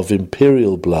rank and of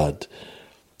imperial blood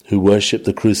who worship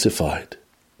the crucified.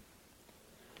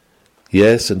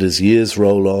 Yes, and as years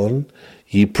roll on,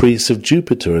 ye priests of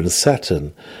Jupiter and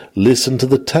Saturn, listen to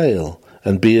the tale,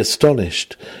 and be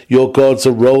astonished. Your gods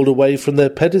are rolled away from their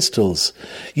pedestals.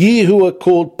 Ye who are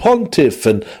called Pontiff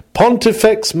and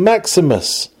Pontifex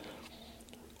Maximus,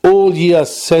 all ye are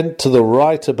sent to the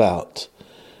right about.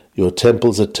 Your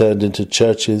temples are turned into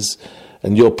churches,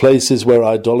 and your places where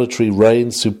idolatry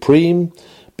reigns supreme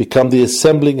become the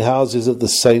assembling houses of the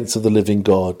saints of the living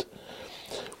God.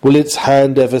 Will its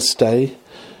hand ever stay?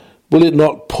 Will it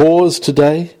not pause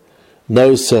today?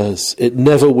 No, sirs, it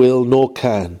never will nor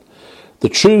can. The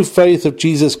true faith of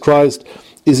Jesus Christ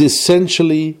is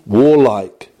essentially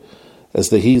warlike, as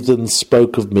the heathens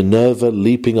spoke of Minerva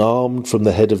leaping armed from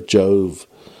the head of Jove.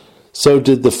 So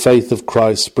did the faith of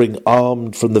Christ spring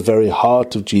armed from the very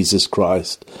heart of Jesus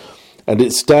Christ, and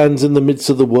it stands in the midst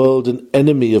of the world an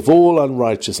enemy of all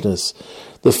unrighteousness,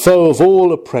 the foe of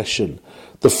all oppression,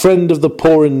 the friend of the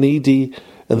poor and needy,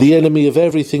 and the enemy of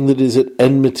everything that is at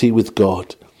enmity with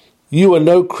God. You are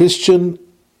no Christian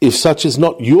if such is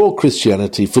not your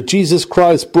Christianity, for Jesus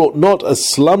Christ brought not a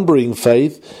slumbering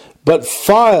faith, but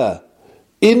fire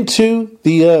into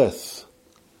the earth.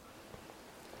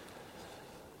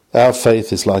 Our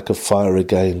faith is like a fire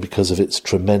again because of its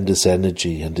tremendous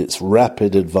energy and its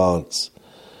rapid advance.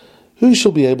 Who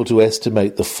shall be able to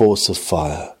estimate the force of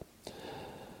fire?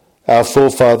 Our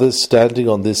forefathers, standing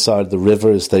on this side of the river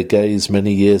as they gazed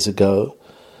many years ago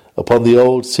upon the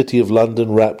old city of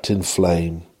London wrapped in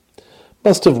flame,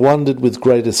 must have wondered with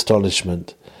great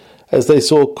astonishment as they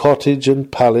saw cottage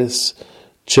and palace,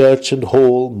 church and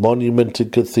hall, monument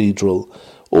and cathedral,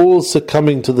 all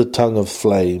succumbing to the tongue of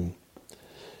flame.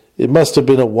 It must have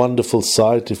been a wonderful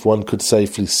sight, if one could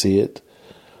safely see it,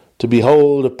 to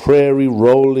behold a prairie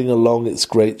rolling along its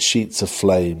great sheets of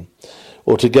flame,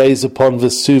 or to gaze upon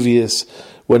Vesuvius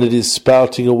when it is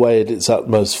spouting away at its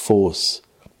utmost force.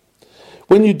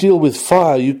 When you deal with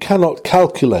fire, you cannot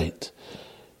calculate.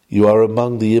 You are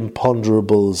among the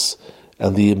imponderables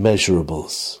and the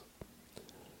immeasurables.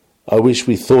 I wish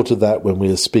we thought of that when we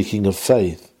are speaking of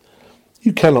faith.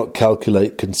 You cannot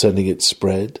calculate concerning its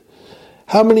spread.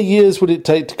 How many years would it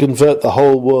take to convert the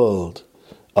whole world?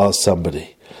 Asked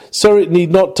somebody. Sir, it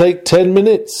need not take 10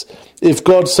 minutes, if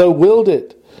God so willed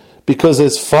it, because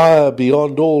as fire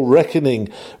beyond all reckoning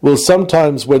will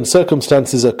sometimes, when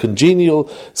circumstances are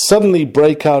congenial, suddenly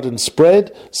break out and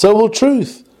spread, so will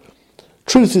truth.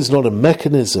 Truth is not a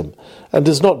mechanism and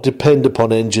does not depend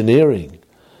upon engineering.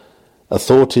 A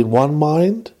thought in one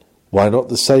mind? Why not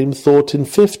the same thought in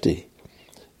 50?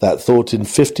 That thought in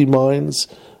 50 minds?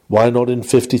 Why not in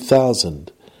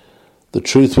 50,000? The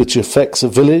truth which affects a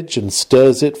village and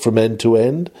stirs it from end to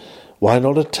end? Why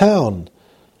not a town?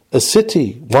 A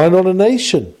city? Why not a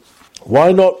nation?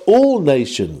 Why not all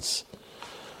nations?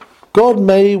 God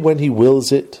may, when he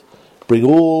wills it, bring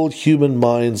all human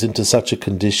minds into such a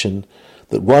condition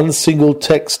that one single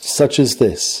text such as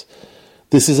this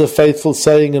is a faithful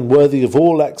saying and worthy of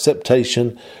all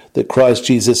acceptation, that Christ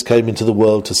Jesus came into the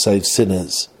world to save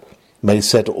sinners, may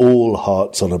set all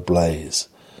hearts on a blaze.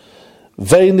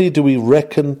 Vainly do we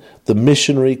reckon the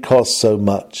missionary costs so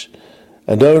much,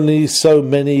 and only so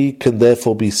many can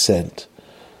therefore be sent.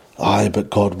 Ay, but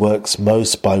God works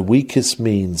most by weakest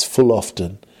means full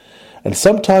often, and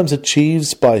sometimes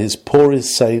achieves by his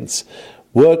poorest saints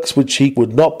works which he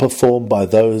would not perform by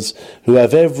those who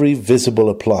have every visible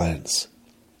appliance.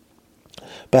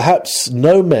 Perhaps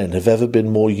no men have ever been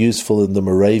more useful than the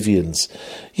Moravians,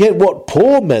 yet what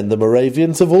poor men the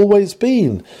Moravians have always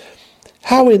been!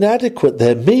 How inadequate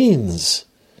their means!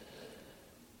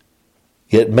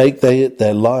 Yet make they it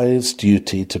their lives'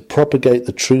 duty to propagate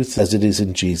the truth as it is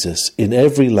in Jesus, in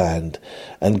every land,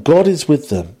 and God is with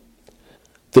them.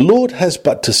 The Lord has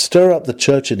but to stir up the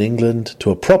Church in England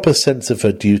to a proper sense of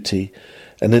her duty,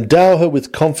 and endow her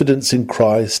with confidence in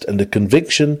Christ and a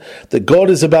conviction that God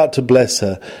is about to bless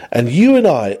her, and you and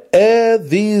I, ere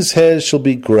these hairs shall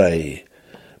be grey,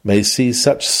 may see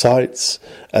such sights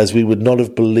as we would not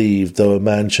have believed though a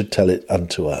man should tell it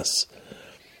unto us.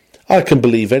 I can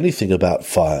believe anything about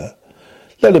fire.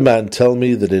 Let a man tell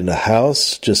me that in a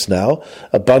house just now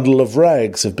a bundle of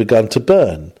rags have begun to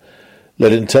burn.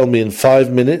 Let him tell me in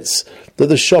 5 minutes that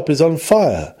the shop is on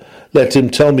fire. Let him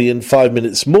tell me in 5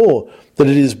 minutes more that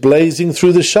it is blazing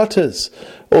through the shutters,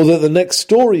 or that the next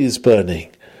story is burning,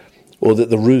 or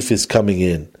that the roof is coming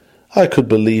in. I could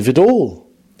believe it all.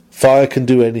 Fire can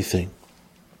do anything.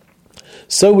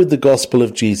 So with the gospel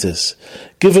of Jesus,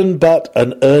 given but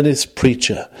an earnest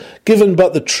preacher, given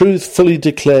but the truth fully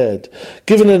declared,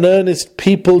 given an earnest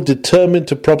people determined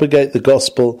to propagate the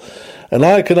gospel, and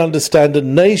I can understand a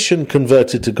nation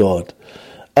converted to God,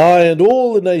 I and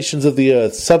all the nations of the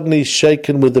earth suddenly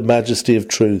shaken with the majesty of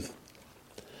truth.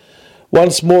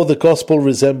 Once more the gospel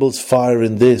resembles fire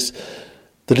in this,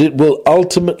 that it will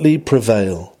ultimately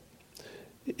prevail.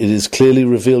 It is clearly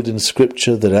revealed in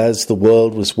Scripture that as the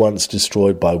world was once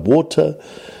destroyed by water,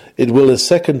 it will a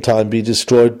second time be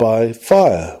destroyed by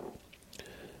fire.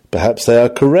 Perhaps they are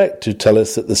correct who tell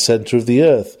us that the centre of the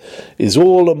earth is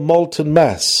all a molten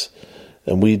mass,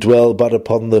 and we dwell but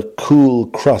upon the cool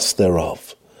crust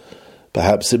thereof.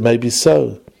 Perhaps it may be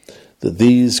so, that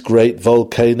these great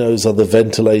volcanoes are the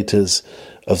ventilators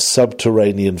of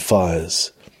subterranean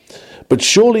fires. But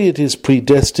surely it is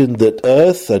predestined that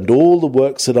earth and all the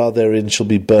works that are therein shall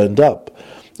be burned up,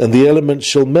 and the elements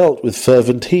shall melt with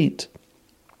fervent heat.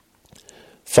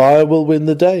 Fire will win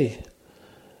the day.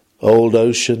 Old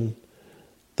ocean,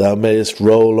 thou mayest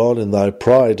roll on in thy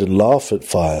pride and laugh at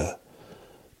fire,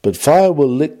 but fire will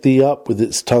lick thee up with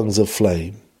its tongues of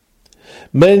flame.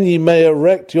 Men, ye may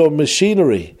erect your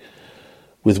machinery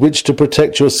with which to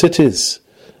protect your cities,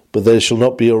 but there shall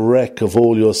not be a wreck of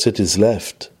all your cities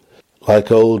left.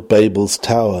 Like old Babel's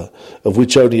tower, of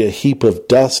which only a heap of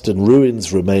dust and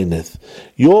ruins remaineth,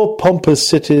 your pompous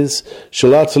cities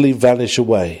shall utterly vanish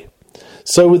away.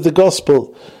 So with the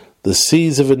gospel, the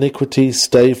seas of iniquity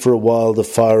stay for a while the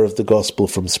fire of the gospel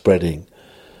from spreading,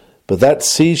 but that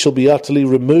sea shall be utterly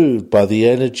removed by the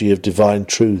energy of divine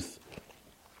truth.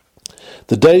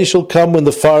 The day shall come when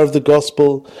the fire of the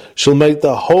gospel shall make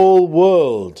the whole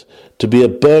world to be a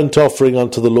burnt offering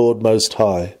unto the Lord Most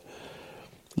High.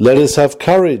 Let us have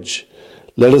courage.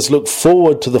 Let us look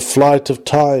forward to the flight of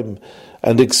time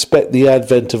and expect the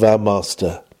advent of our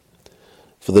Master.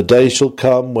 For the day shall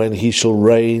come when he shall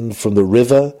reign from the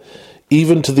river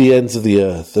even to the ends of the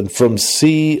earth, and from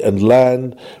sea and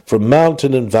land, from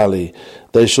mountain and valley,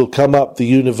 there shall come up the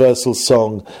universal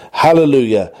song,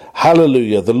 Hallelujah,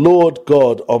 Hallelujah, the Lord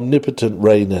God omnipotent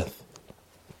reigneth.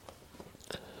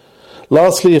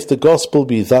 Lastly, if the gospel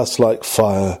be thus like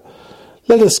fire,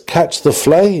 let us catch the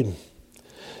flame.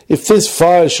 If this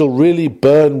fire shall really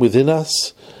burn within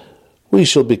us, we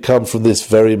shall become from this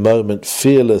very moment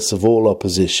fearless of all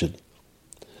opposition.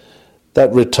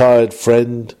 That retired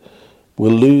friend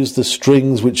will lose the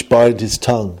strings which bind his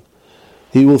tongue.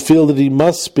 He will feel that he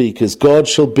must speak as God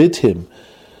shall bid him,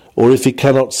 or if he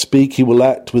cannot speak, he will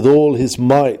act with all his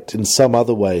might in some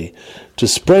other way to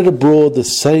spread abroad the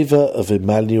savour of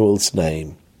Emmanuel's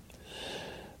name.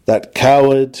 That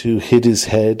coward who hid his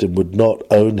head and would not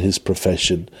own his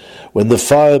profession, when the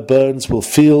fire burns, will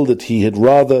feel that he had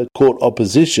rather court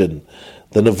opposition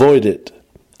than avoid it.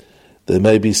 There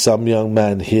may be some young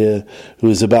man here who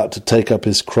is about to take up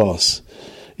his cross.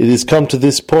 It is come to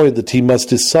this point that he must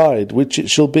decide which it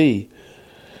shall be.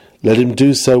 Let him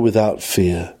do so without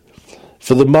fear,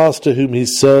 for the Master whom he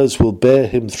serves will bear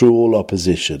him through all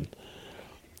opposition.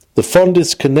 The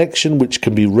fondest connection which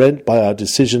can be rent by our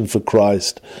decision for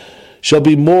Christ shall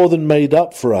be more than made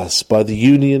up for us by the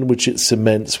union which it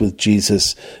cements with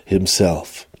Jesus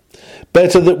himself.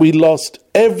 Better that we lost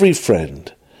every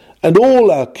friend and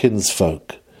all our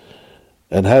kinsfolk,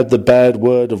 and had the bad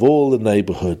word of all the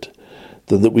neighbourhood,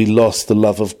 than that we lost the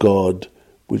love of God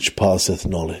which passeth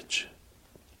knowledge.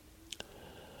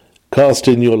 Cast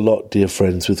in your lot, dear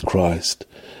friends, with Christ,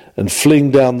 and fling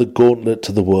down the gauntlet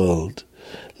to the world.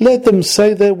 Let them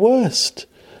say their worst.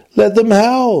 Let them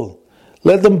howl.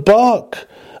 Let them bark.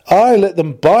 Aye, let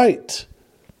them bite.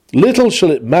 Little shall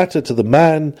it matter to the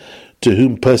man to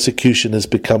whom persecution has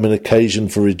become an occasion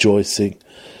for rejoicing,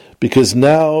 because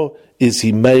now is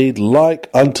he made like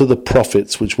unto the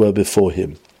prophets which were before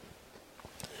him.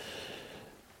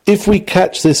 If we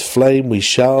catch this flame, we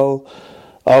shall,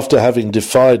 after having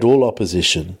defied all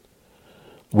opposition,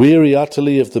 weary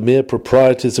utterly of the mere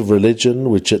proprieties of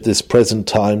religion, which at this present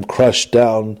time crush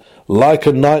down like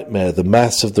a nightmare the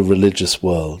mass of the religious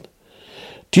world.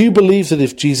 Do you believe that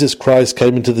if Jesus Christ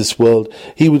came into this world,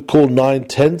 he would call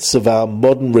 9/10 of our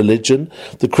modern religion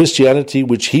the Christianity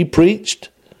which he preached?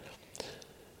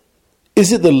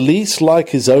 Is it the least like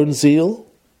his own zeal?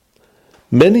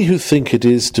 Many who think it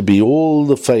is to be all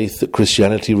the faith that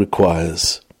Christianity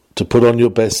requires, to put on your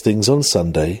best things on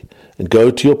Sunday, and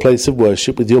go to your place of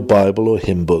worship with your Bible or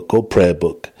hymn book or prayer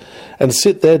book, and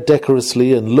sit there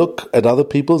decorously and look at other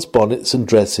people's bonnets and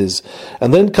dresses,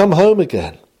 and then come home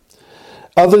again.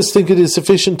 Others think it is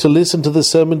sufficient to listen to the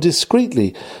sermon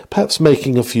discreetly, perhaps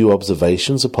making a few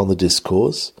observations upon the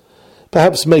discourse,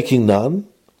 perhaps making none,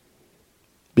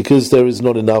 because there is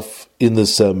not enough in the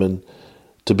sermon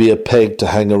to be a peg to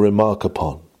hang a remark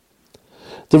upon.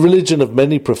 The religion of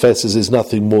many professors is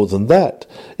nothing more than that.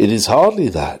 It is hardly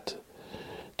that.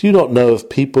 Do you not know of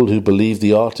people who believe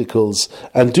the articles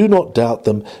and do not doubt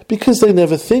them because they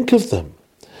never think of them?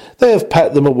 They have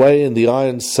packed them away in the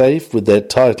iron safe with their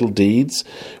title deeds,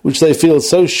 which they feel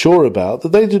so sure about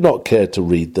that they do not care to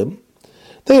read them.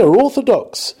 They are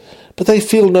orthodox, but they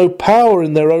feel no power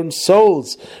in their own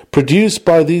souls produced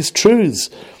by these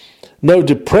truths, no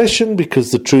depression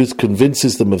because the truth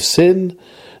convinces them of sin,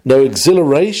 no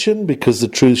exhilaration because the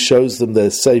truth shows them their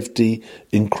safety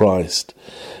in Christ.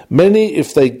 Many,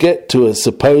 if they get to a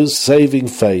supposed saving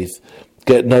faith,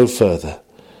 get no further.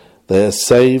 They are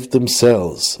saved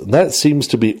themselves, and that seems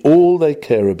to be all they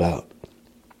care about.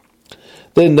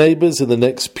 Their neighbours in the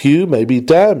next pew may be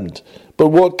damned, but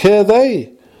what care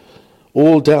they?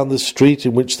 All down the street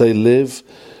in which they live,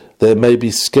 there may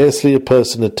be scarcely a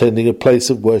person attending a place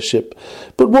of worship,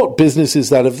 but what business is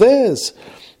that of theirs?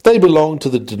 They belong to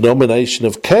the denomination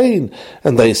of Cain,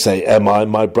 and they say, "Am I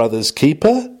my brother's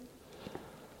keeper?"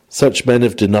 Such men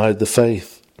have denied the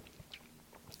faith.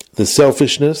 The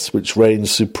selfishness which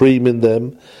reigns supreme in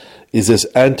them is as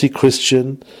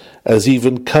anti-Christian as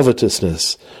even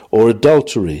covetousness or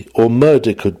adultery or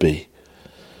murder could be.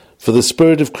 For the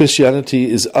spirit of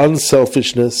Christianity is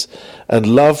unselfishness and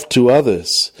love to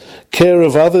others, care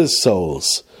of others'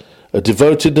 souls, a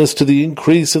devotedness to the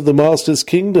increase of the Master's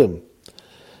kingdom.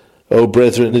 O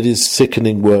brethren, it is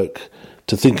sickening work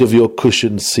to think of your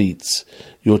cushioned seats,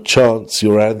 your chants,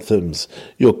 your anthems,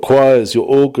 your choirs, your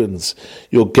organs,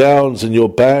 your gowns and your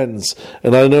bands,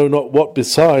 and I know not what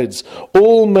besides,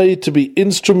 all made to be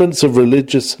instruments of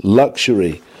religious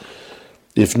luxury,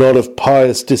 if not of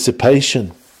pious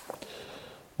dissipation,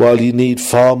 while ye need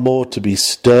far more to be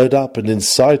stirred up and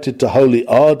incited to holy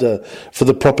ardour for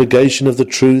the propagation of the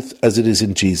truth as it is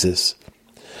in Jesus.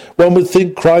 One would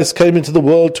think Christ came into the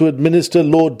world to administer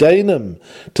laudanum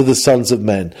to the sons of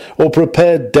men, or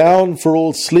prepare down for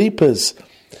all sleepers.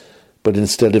 But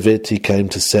instead of it, he came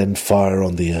to send fire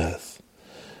on the earth.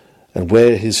 And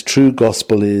where his true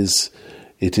gospel is,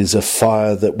 it is a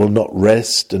fire that will not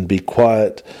rest and be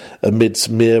quiet amidst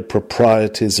mere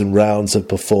proprieties and rounds of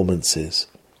performances.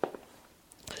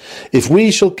 If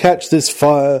we shall catch this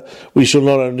fire, we shall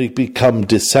not only become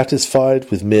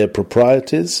dissatisfied with mere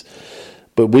proprieties,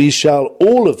 but we shall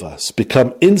all of us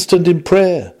become instant in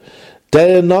prayer.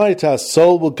 Day and night our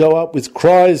soul will go up with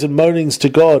cries and moanings to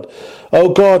God. O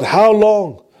God, how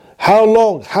long? How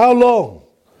long? How long?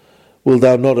 Wilt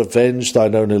thou not avenge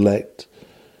thine own elect?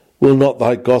 Will not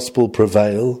thy gospel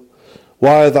prevail?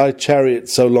 Why are thy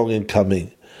chariots so long in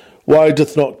coming? Why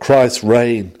doth not Christ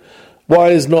reign? Why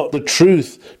is not the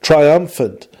truth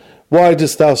triumphant? Why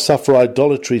dost thou suffer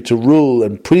idolatry to rule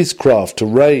and priestcraft to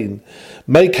reign?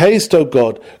 Make haste, O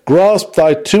God, grasp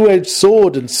thy two-edged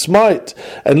sword and smite,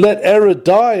 and let error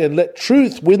die, and let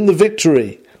truth win the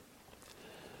victory.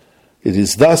 It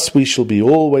is thus we shall be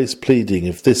always pleading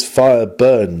if this fire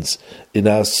burns in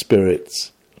our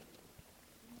spirits.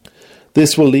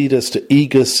 This will lead us to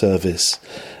eager service.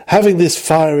 Having this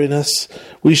fire in us,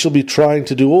 we shall be trying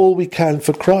to do all we can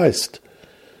for Christ.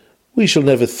 We shall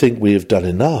never think we have done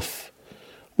enough.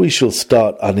 We shall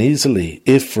start uneasily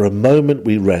if for a moment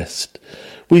we rest.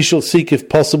 We shall seek if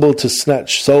possible to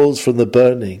snatch souls from the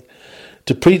burning,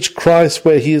 to preach Christ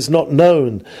where he is not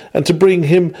known, and to bring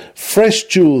him fresh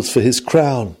jewels for his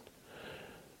crown.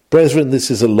 Brethren,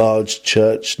 this is a large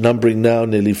church, numbering now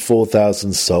nearly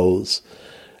 4,000 souls.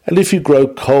 And if you grow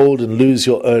cold and lose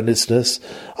your earnestness,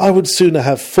 I would sooner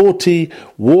have 40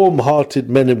 warm-hearted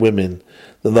men and women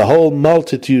than the whole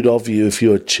multitude of you if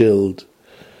you are chilled.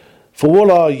 For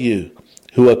what are you,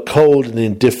 who are cold and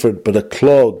indifferent, but a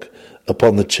clog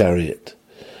upon the chariot?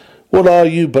 What are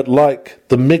you but like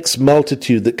the mixed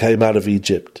multitude that came out of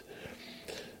Egypt?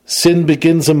 Sin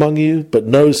begins among you, but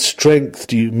no strength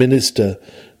do you minister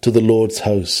to the Lord's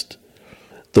host.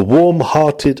 The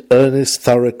warm-hearted, earnest,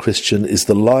 thorough Christian is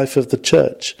the life of the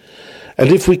church, and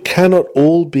if we cannot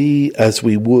all be as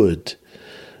we would,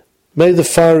 may the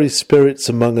fiery spirits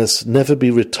among us never be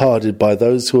retarded by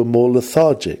those who are more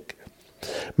lethargic.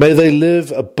 May they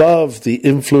live above the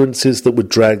influences that would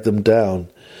drag them down.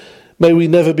 May we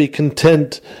never be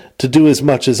content to do as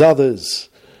much as others,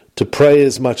 to pray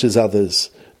as much as others,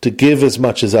 to give as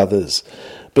much as others,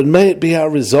 but may it be our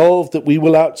resolve that we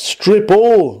will outstrip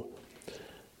all,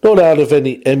 not out of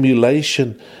any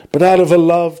emulation, but out of a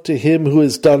love to him who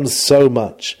has done so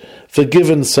much,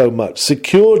 forgiven so much,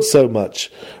 secured so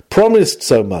much, promised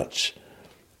so much,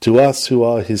 to us who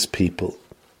are his people.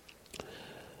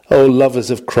 O lovers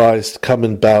of Christ, come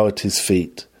and bow at his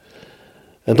feet.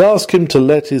 and ask him to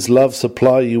let his love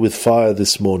supply you with fire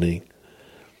this morning.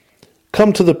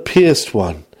 Come to the pierced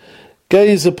one,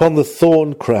 gaze upon the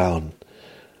thorn crown,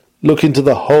 look into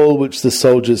the hole which the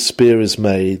soldier's spear has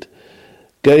made,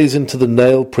 gaze into the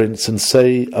nail prints and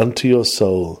say unto your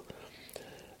soul,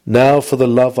 now for the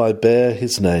love I bear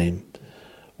his name,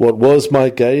 what was my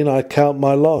gain I count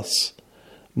my loss,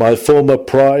 my former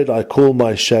pride I call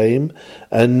my shame,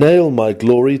 and nail my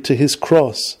glory to his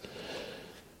cross.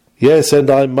 Yes, and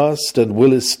I must and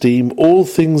will esteem all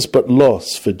things but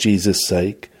loss for Jesus'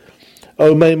 sake.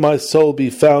 O may my soul be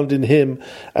found in him,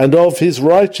 and of his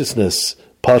righteousness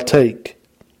partake.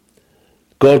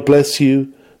 God bless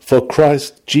you, for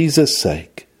Christ Jesus'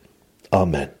 sake.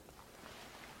 Amen.